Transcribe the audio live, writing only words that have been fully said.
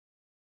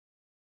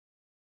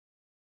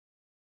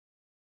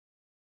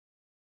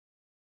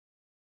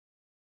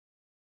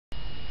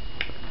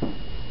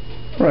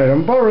Right,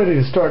 I'm about ready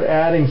to start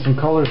adding some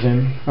colors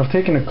in. I've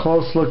taken a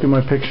close look at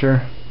my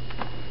picture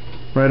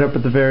right up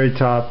at the very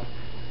top,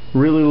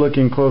 really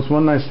looking close.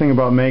 One nice thing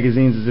about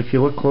magazines is if you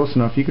look close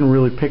enough you can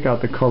really pick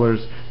out the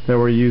colors that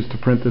were used to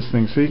print this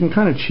thing. So you can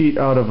kind of cheat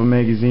out of a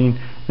magazine,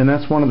 and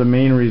that's one of the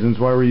main reasons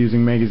why we're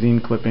using magazine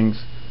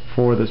clippings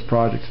for this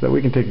project, so that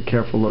we can take a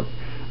careful look.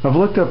 I've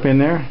looked up in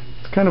there.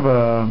 It's kind of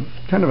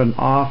an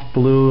off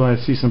blue. I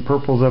see some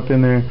purples up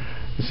in there.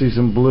 I see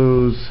some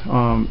blues,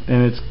 and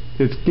it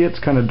gets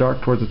kind of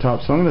dark towards the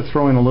top, so I'm going to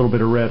throw in a little bit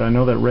of red. I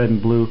know that red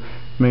and blue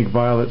make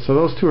violet, so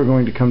those two are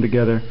going to come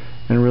together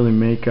and really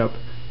make up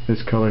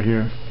this color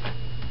here.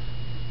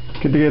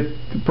 Good to get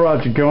the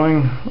project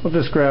going. I'll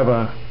just grab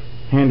a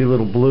handy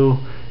little blue,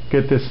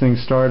 get this thing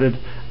started.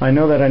 I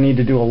know that I need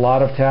to do a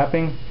lot of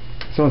tapping,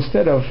 so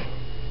instead of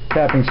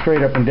tapping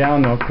straight up and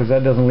down though, because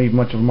that doesn't leave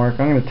much of a mark,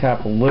 I'm going to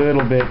tap a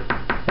little bit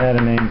at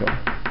an angle.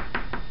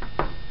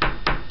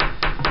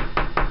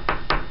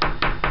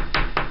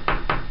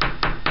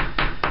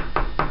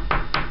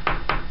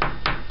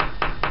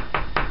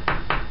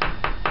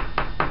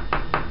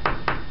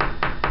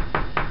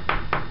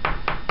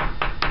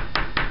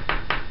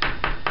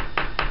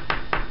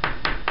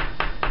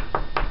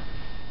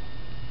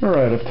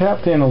 Alright, I've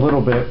tapped in a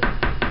little bit.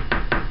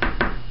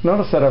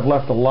 Notice that I've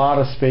left a lot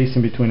of space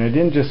in between. I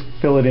didn't just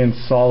fill it in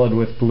solid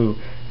with blue.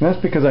 And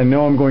that's because I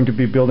know I'm going to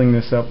be building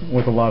this up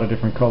with a lot of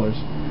different colors.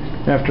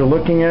 After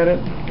looking at it,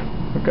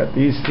 I've got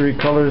these three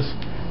colors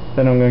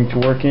that I'm going to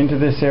work into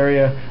this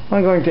area.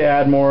 I'm going to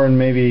add more and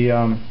maybe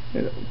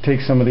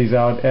take some of these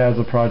out as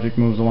the project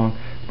moves along.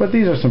 But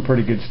these are some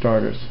pretty good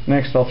starters.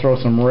 Next I'll throw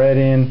some red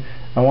in.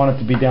 I want it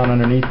to be down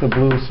underneath the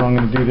blue, so I'm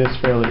going to do this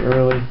fairly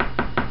early.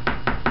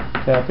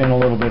 Tap in a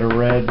little bit of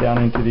red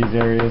down into these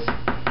areas.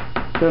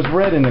 There's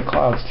red in the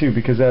clouds too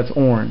because that's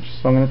orange.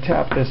 So I'm going to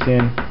tap this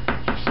in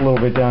just a little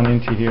bit down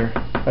into here.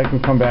 I can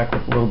come back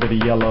with a little bit of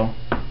yellow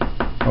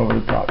over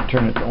the top,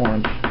 turn it to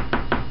orange.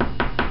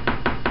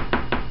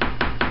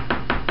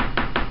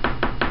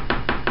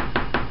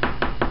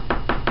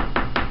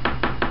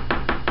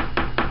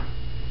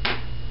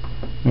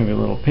 Maybe a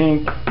little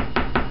pink.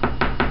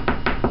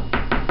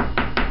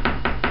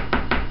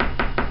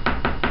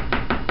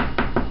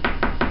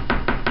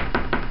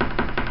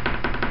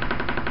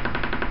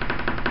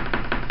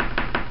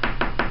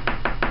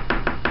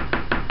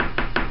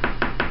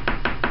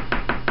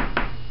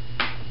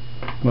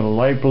 Little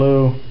light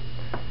blue,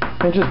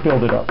 and just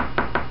build it up.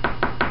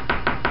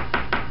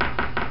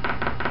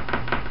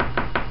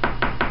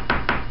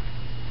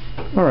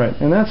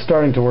 Alright, and that's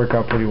starting to work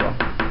out pretty well.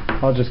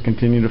 I'll just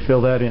continue to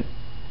fill that in.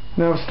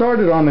 Now I've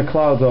started on the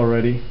clouds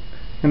already,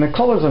 and the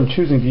colors I'm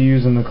choosing to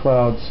use in the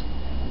clouds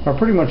are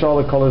pretty much all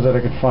the colors that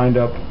I could find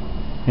up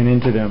and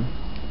into them.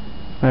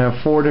 I have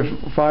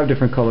 5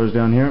 different colors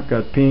down here. I've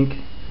got pink,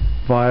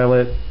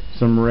 violet,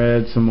 some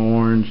red, some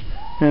orange,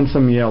 and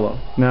some yellow.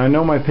 Now I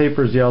know my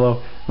paper's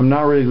yellow. I'm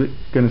not really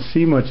going to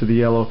see much of the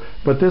yellow,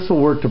 but this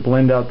will work to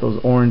blend out those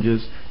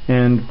oranges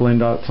and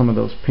blend out some of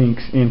those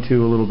pinks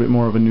into a little bit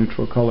more of a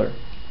neutral color.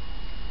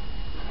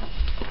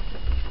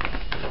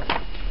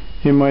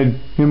 In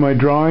my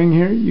drawing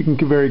here, you can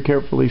very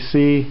carefully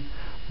see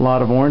a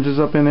lot of oranges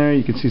up in there.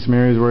 You can see some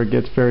areas where it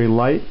gets very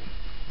light.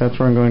 That's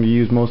where I'm going to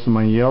use most of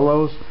my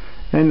yellows.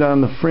 And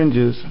on the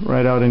fringes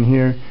right out in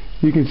here,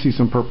 you can see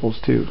some purples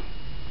too.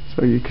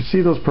 So you can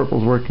see those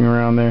purples working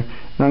around there,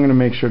 and I'm going to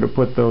make sure to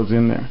put those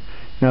in there.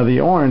 Now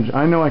the orange,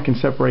 I know I can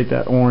separate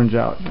that orange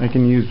out. I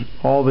can use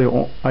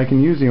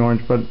the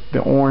orange, but the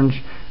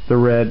orange, the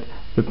red,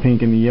 the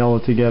pink, and the yellow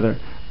together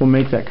will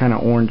make that kind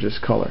of orangish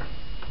color.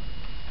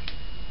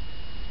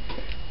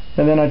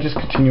 And then I just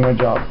continue my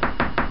job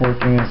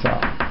working this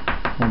out.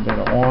 A little bit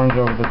of orange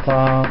over the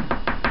top,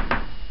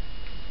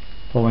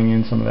 pulling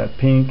in some of that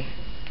pink.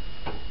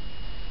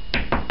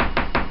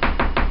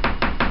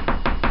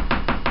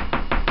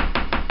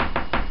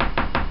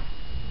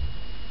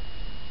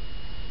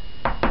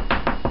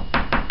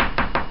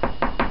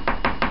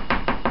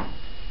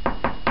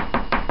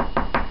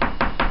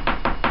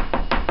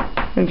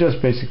 And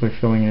just basically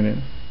filling it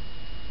in.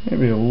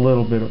 Maybe a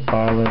little bit of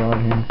violet out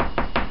here.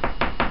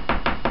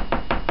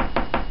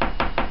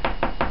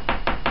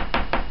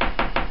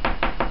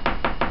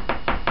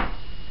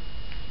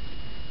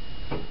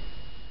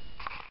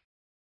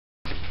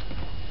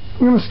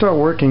 I'm going to start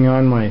working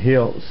on my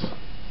hills.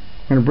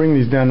 I'm going to bring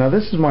these down. Now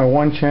this is my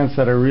one chance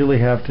that I really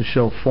have to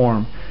show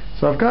form.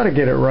 So I've got to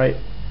get it right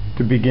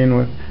to begin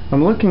with.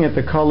 I'm looking at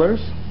the colors.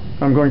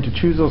 I'm going to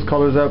choose those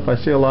colors up. I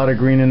see a lot of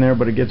green in there,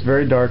 but it gets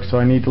very dark, so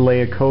I need to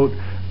lay a coat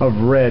of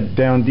red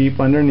down deep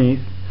underneath,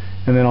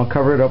 and then I'll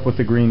cover it up with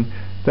the green.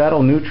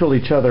 That'll neutral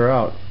each other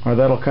out, or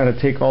that'll kind of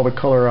take all the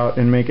color out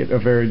and make it a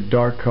very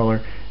dark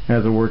color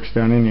as it works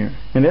down in here.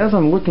 And as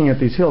I'm looking at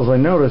these hills, I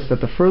notice that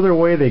the further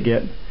away they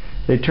get,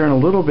 they turn a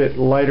little bit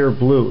lighter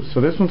blue. So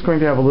this one's going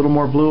to have a little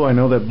more blue. I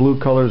know that blue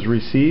colors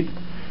recede,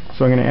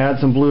 so I'm going to add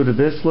some blue to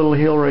this little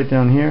hill right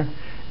down here,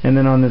 and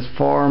then on this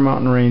far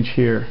mountain range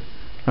here,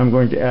 I'm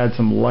going to add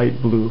some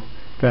light blue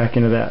back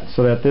into that,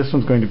 so that this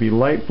one's going to be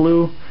light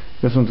blue,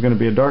 This one's going to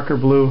be a darker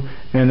blue,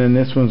 and then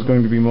this one's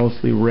going to be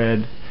mostly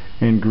red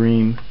and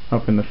green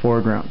up in the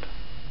foreground.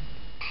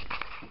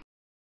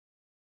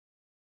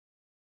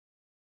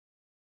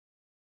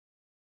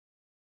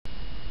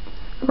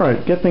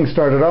 Alright, get things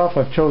started off.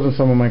 I've chosen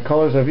some of my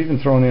colors. I've even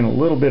thrown in a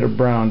little bit of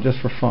brown just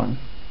for fun.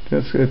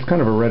 It's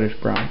kind of a reddish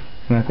brown,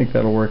 and I think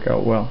that'll work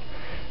out well.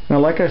 Now,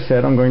 like I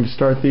said, I'm going to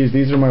start these.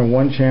 These are my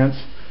one chance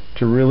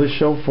to really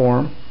show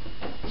form.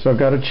 So I've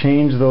got to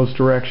change those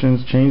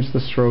directions, change the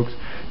strokes.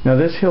 Now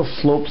this hill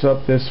slopes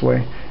up this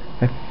way.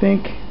 I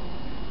think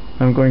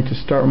I'm going to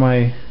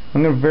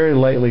I'm going to very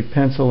lightly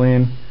pencil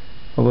in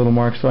a little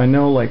mark so I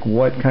know like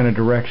what kind of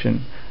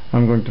direction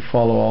I'm going to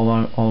follow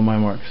all of my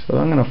marks. So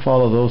I'm going to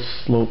follow those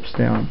slopes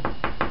down.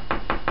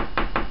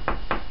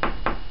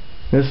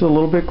 This is a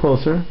little bit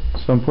closer,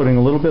 so I'm putting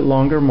a little bit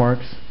longer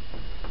marks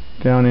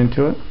down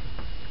into it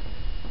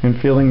and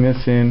filling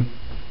this in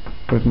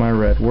with my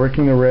red,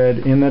 working the red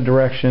in the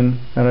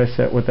direction that I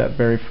set with that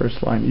very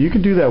first line. You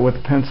can do that with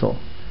a pencil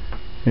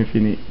if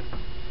you need.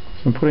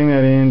 So I'm putting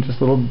that in,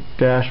 just little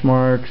dash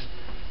marks.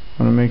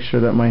 I want to make sure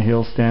that my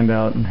hills stand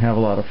out and have a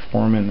lot of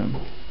form in them.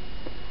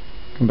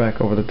 Come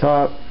back over the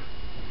top,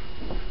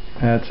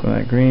 add some of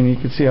that green. You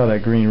can see how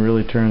that green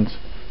really turns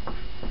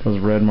those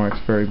red marks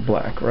very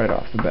black right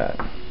off the bat.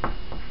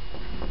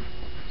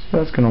 So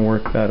that's going to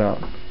work that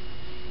out. A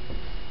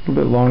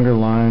little bit longer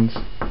lines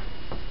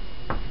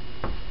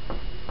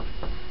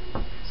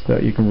so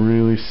that you can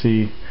really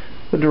see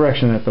the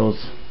direction that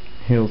those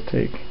hills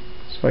take.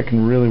 So I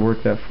can really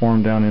work that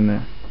form down in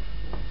there.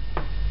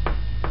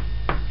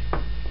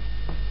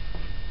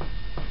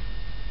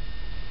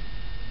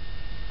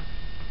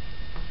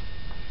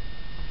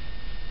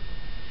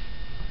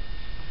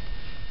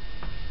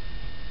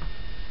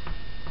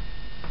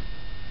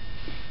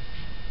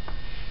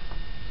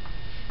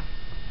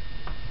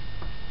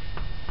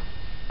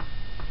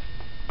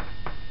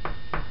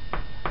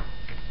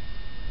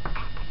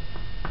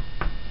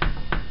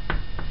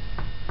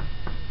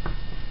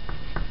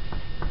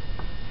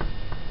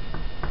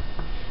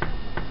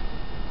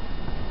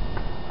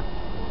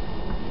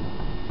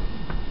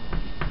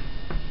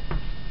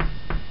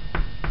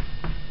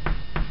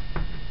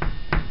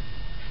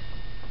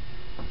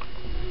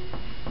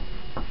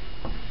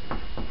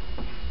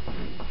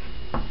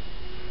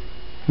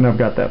 And I've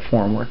got that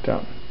form worked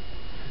out.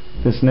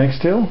 This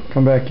next hill,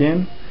 come back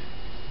in.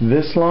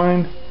 This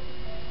line,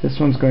 this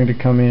one's going to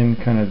come in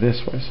kind of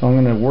this way. So I'm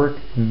going to work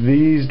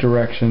these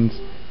directions,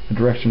 the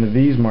direction of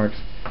these marks,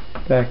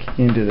 back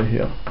into the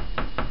hill.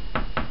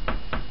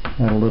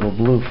 Add a little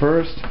blue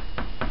first.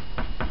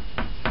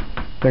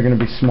 They're going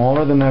to be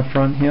smaller than that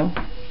front hill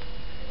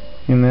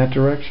in that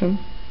direction.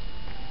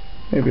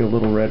 Maybe a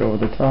little red over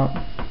the top.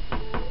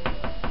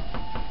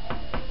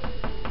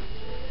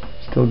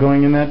 Still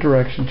going in that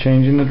direction,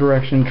 changing the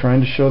direction,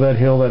 trying to show that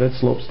hill that it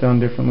slopes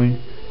down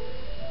differently,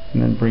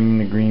 and then bringing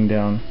the green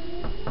down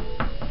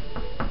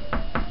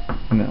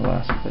in that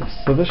last place.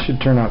 So this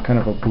should turn out kind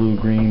of a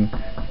blue-green,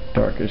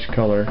 darkish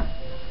color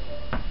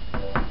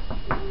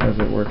as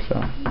it works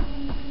out.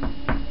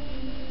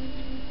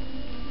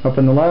 Up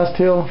in the last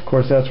hill, of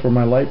course, that's where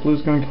my light blue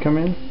is going to come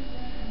in.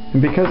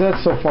 And because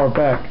that's so far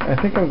back, I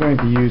think I'm going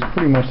to use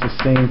pretty much the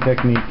same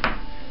technique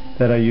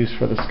that I used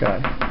for the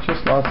sky.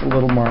 Just lots of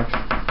little marks.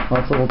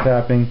 Lots of little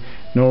tapping,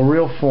 no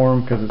real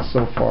form because it's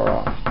so far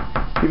off.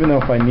 Even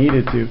though if I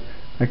needed to,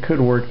 I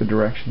could work the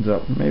directions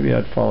up. Maybe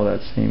I'd follow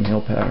that same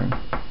hill pattern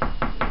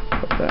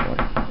up that way.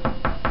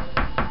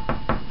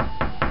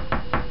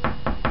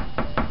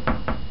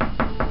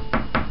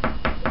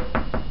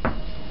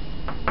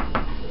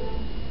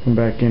 Come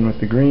back in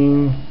with the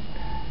green,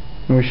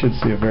 and we should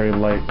see a very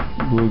light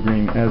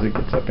blue-green as it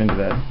gets up into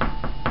that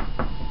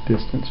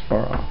distance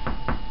far off.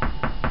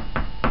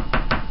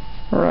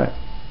 Alright.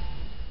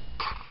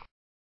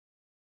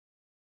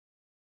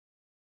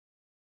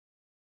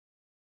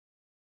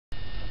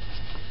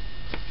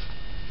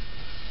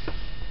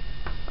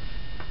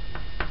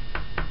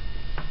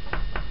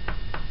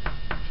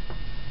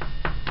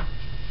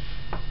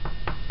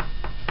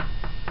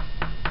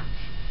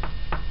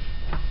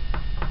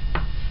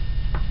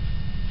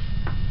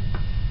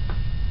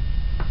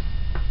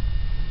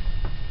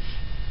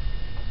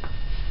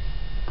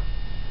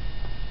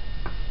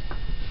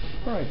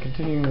 Alright,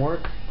 continuing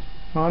work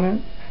on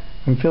it.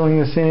 I'm filling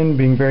this in,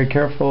 being very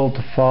careful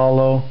to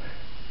follow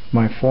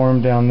my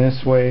form down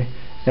this way.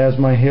 As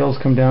my hills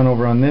come down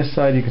over on this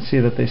side, you can see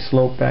that they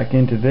slope back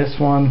into this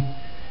one.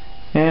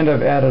 And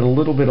I've added a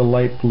little bit of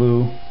light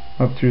blue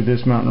up through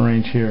this mountain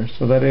range here,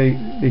 so that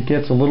it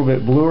gets a little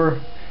bit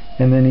bluer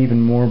and then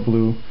even more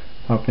blue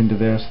up into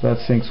there, so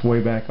that sinks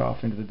way back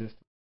off into the distance.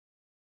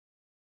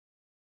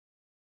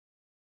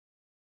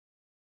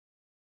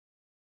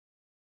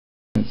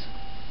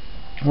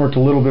 Worked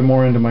a little bit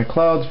more into my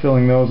clouds,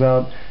 filling those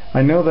out.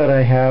 I know that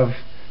I have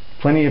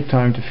plenty of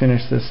time to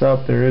finish this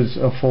up. There is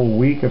a full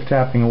week of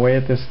tapping away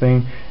at this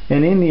thing,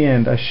 and in the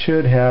end I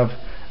should have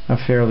a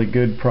fairly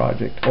good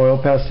project. Oil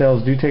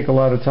pastels do take a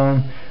lot of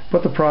time,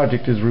 but the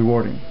project is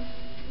rewarding.